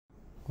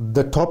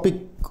The topic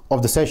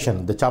of the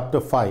session, the chapter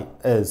 5,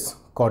 is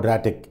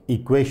quadratic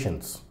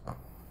equations.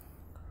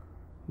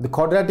 The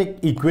quadratic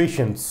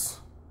equations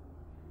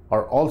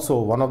are also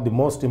one of the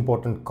most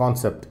important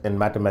concepts in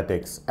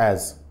mathematics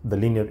as the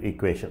linear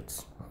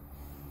equations.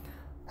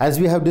 As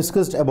we have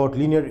discussed about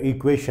linear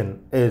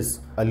equation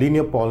is a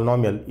linear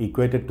polynomial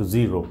equated to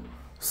 0.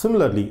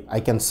 Similarly, I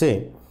can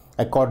say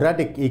a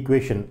quadratic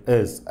equation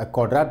is a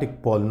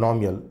quadratic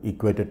polynomial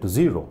equated to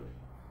 0.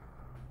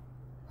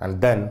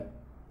 And then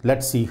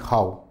let's see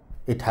how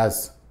it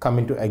has come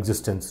into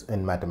existence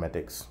in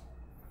mathematics.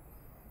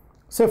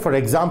 Say for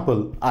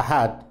example, I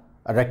had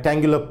a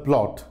rectangular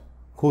plot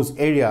whose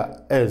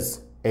area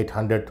is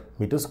 800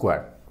 meters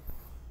square.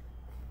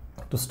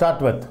 To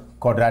start with,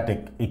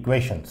 quadratic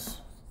equations.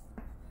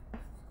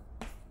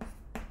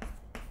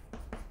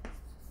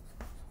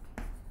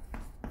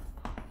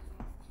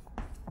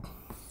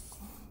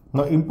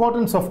 Now,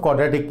 importance of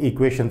quadratic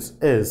equations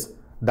is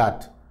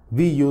that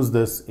we use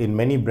this in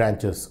many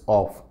branches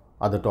of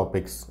other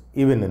topics,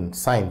 even in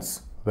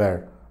science,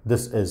 where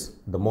this is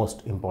the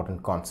most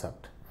important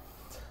concept.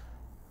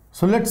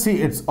 So let's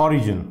see its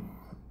origin.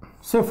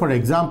 So for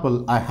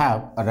example, I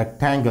have a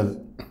rectangular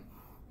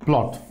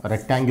plot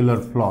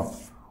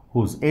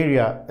whose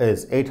area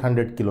is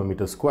 800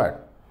 kilometers square,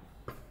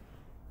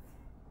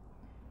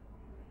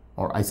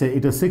 or I say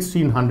it is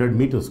 1600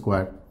 meters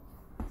square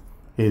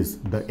is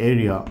the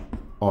area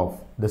of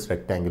this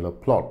rectangular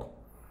plot.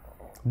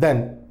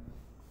 Then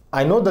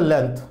I know the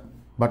length,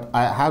 but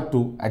I have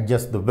to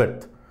adjust the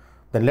width.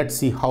 Then let's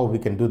see how we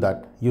can do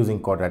that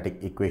using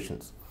quadratic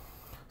equations.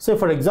 So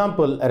for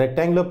example, a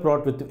rectangular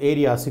plot with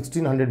area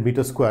 1600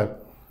 meters square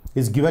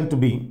is given to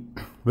be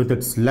with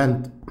its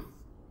length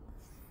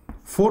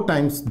 4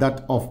 times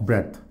that of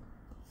breadth,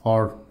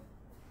 or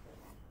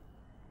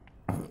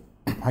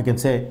I can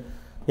say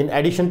in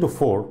addition to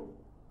 4,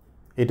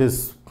 it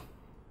is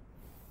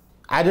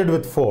added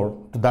with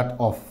 4 to that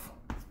of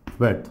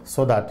width,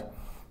 so that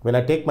when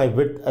I take my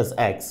width as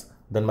x,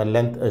 then my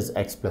length is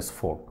x plus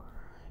 4.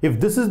 If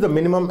this is the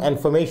minimum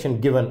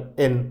information given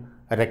in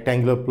a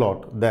rectangular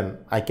plot, then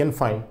I can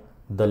find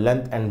the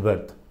length and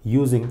width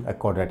using a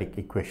quadratic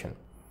equation.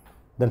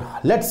 Then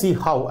let's see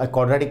how a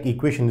quadratic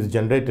equation is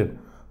generated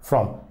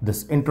from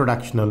this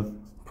introductional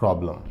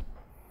problem.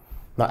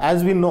 Now,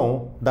 as we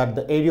know that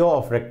the area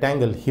of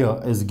rectangle here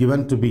is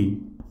given to be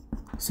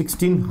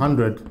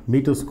 1600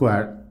 meters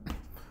square,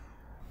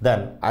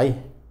 then I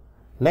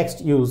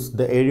next use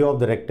the area of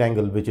the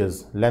rectangle, which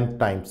is length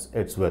times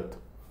its width.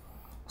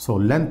 So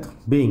length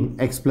being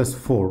x plus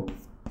 4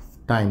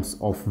 times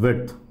of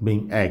width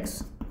being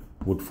x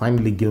would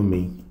finally give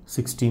me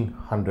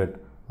 1600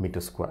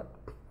 meters square,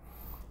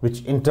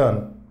 which in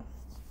turn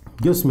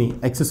gives me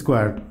x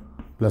squared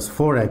plus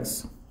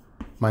 4x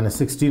minus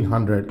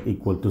 1600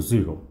 equal to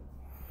 0.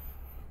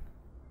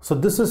 So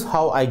this is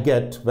how I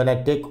get when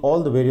I take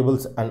all the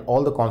variables and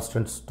all the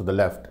constants to the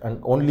left and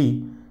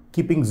only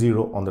keeping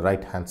 0 on the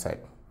right hand side.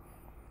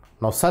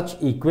 Now,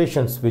 such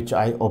equations which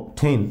I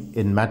obtain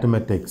in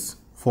mathematics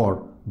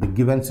for the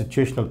given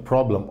situational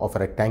problem of a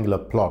rectangular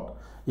plot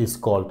is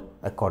called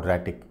a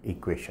quadratic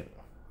equation.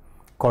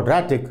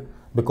 Quadratic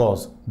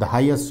because the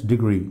highest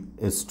degree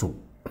is 2.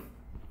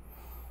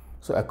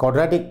 So a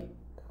quadratic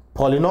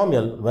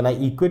polynomial, when I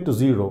equate to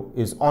 0,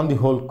 is on the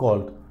whole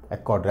called a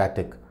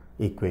quadratic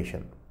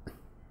equation.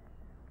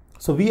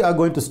 So we are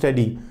going to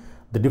study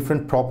the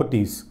different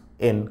properties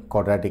in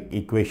quadratic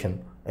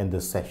equation in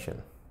this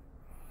session.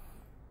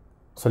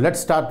 So let's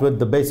start with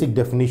the basic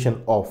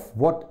definition of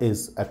what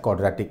is a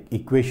quadratic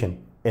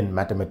equation in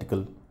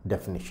mathematical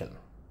definition.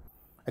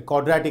 A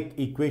quadratic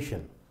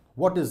equation,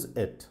 what is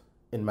it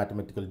in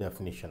mathematical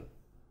definition?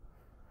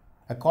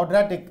 A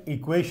quadratic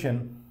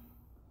equation,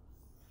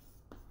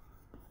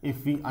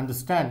 if we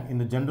understand in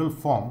the general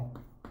form,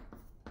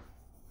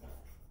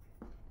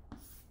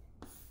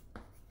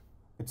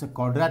 it's a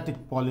quadratic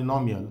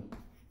polynomial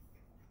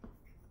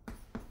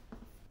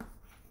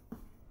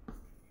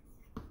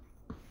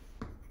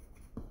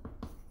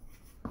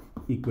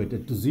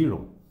equated to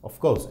 0. Of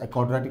course, a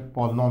quadratic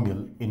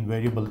polynomial in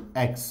variable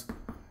x,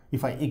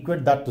 if I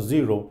equate that to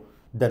 0,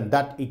 then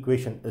that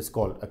equation is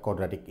called a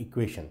quadratic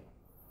equation.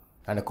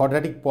 And a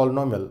quadratic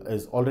polynomial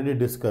is already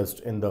discussed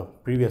in the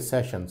previous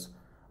sessions,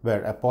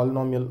 where a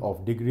polynomial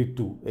of degree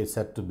 2 is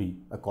said to be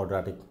a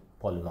quadratic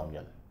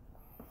polynomial.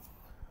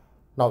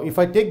 Now, if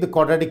I take the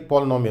quadratic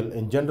polynomial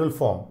in general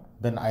form,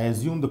 then I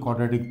assume the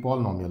quadratic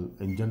polynomial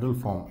in general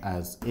form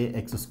as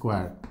ax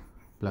squared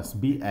plus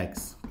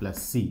bx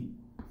plus c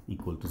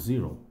equal to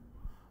 0.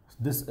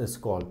 This is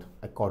called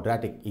a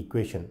quadratic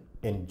equation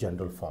in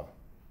general form.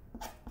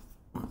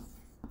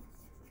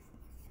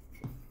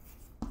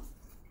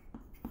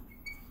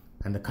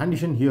 And the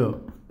condition here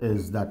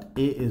is that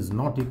a is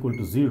not equal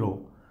to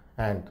 0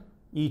 and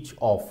each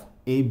of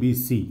a, b,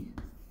 c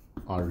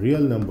are real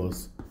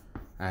numbers,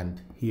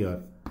 and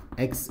here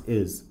x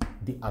is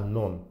the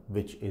unknown,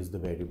 which is the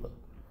variable.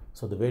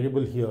 So the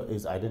variable here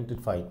is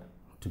identified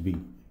to be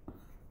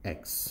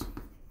x.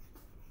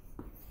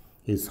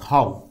 Is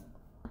how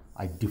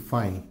I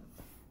define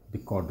the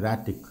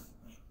quadratic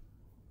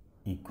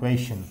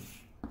equation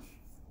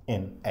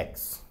in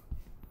X.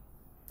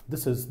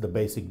 This is the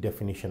basic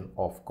definition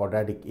of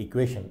quadratic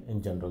equation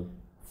in general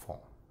form.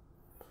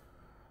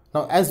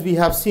 Now, as we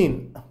have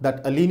seen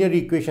that a linear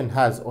equation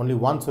has only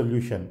one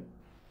solution,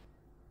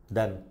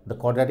 then the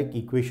quadratic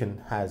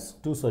equation has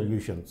two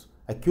solutions.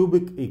 A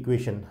cubic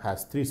equation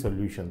has three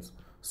solutions,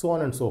 so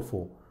on and so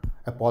forth.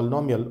 A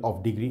polynomial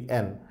of degree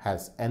n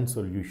has n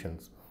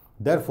solutions.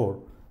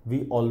 Therefore,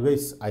 we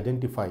always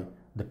identify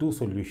the two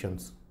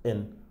solutions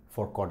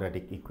for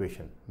quadratic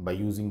equation by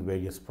using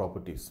various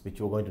properties, which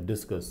we're going to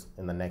discuss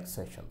in the next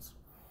sessions.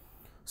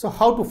 So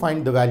how to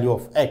find the value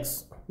of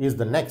x is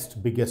the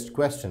next biggest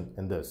question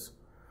in this.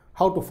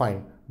 How to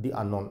find the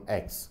unknown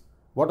x?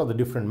 What are the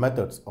different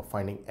methods of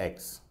finding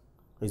x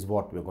is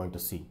what we're going to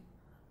see,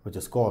 which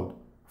is called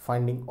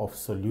finding of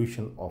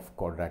solution of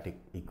quadratic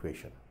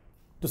equation.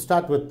 To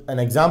start with an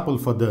example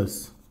for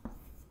this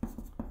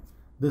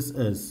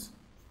is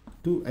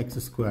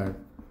 2x squared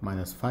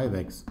minus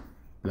 5x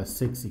plus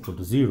 6 equal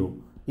to 0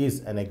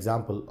 is an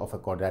example of a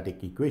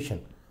quadratic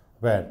equation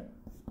where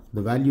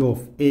the value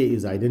of a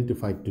is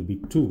identified to be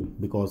 2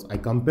 because I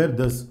compare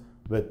this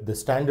with the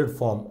standard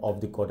form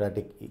of the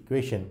quadratic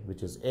equation,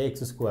 which is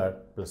ax squared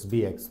plus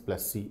bx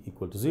plus c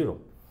equal to 0.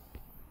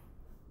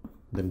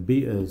 Then b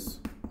is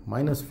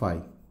minus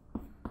 5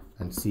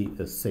 and c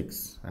is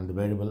 6 and the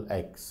variable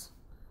x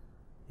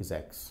is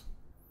x.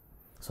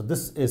 So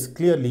this is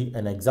clearly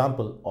an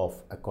example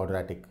of a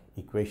quadratic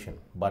equation.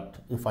 But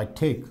if I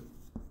take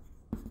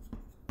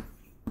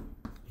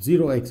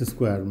 0x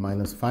squared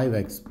minus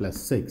 5x plus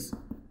 6,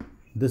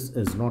 this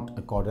is not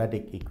a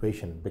quadratic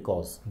equation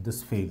because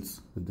this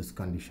fails with this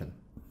condition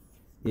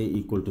a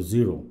equal to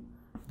 0.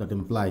 That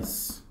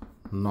implies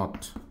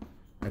not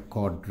a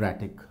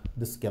quadratic.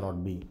 This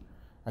cannot be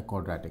a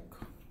quadratic.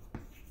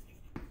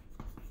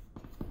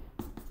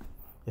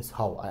 Is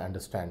how I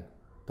understand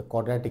the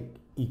quadratic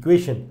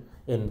equation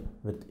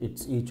with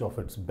each of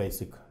its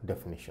basic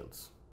definitions.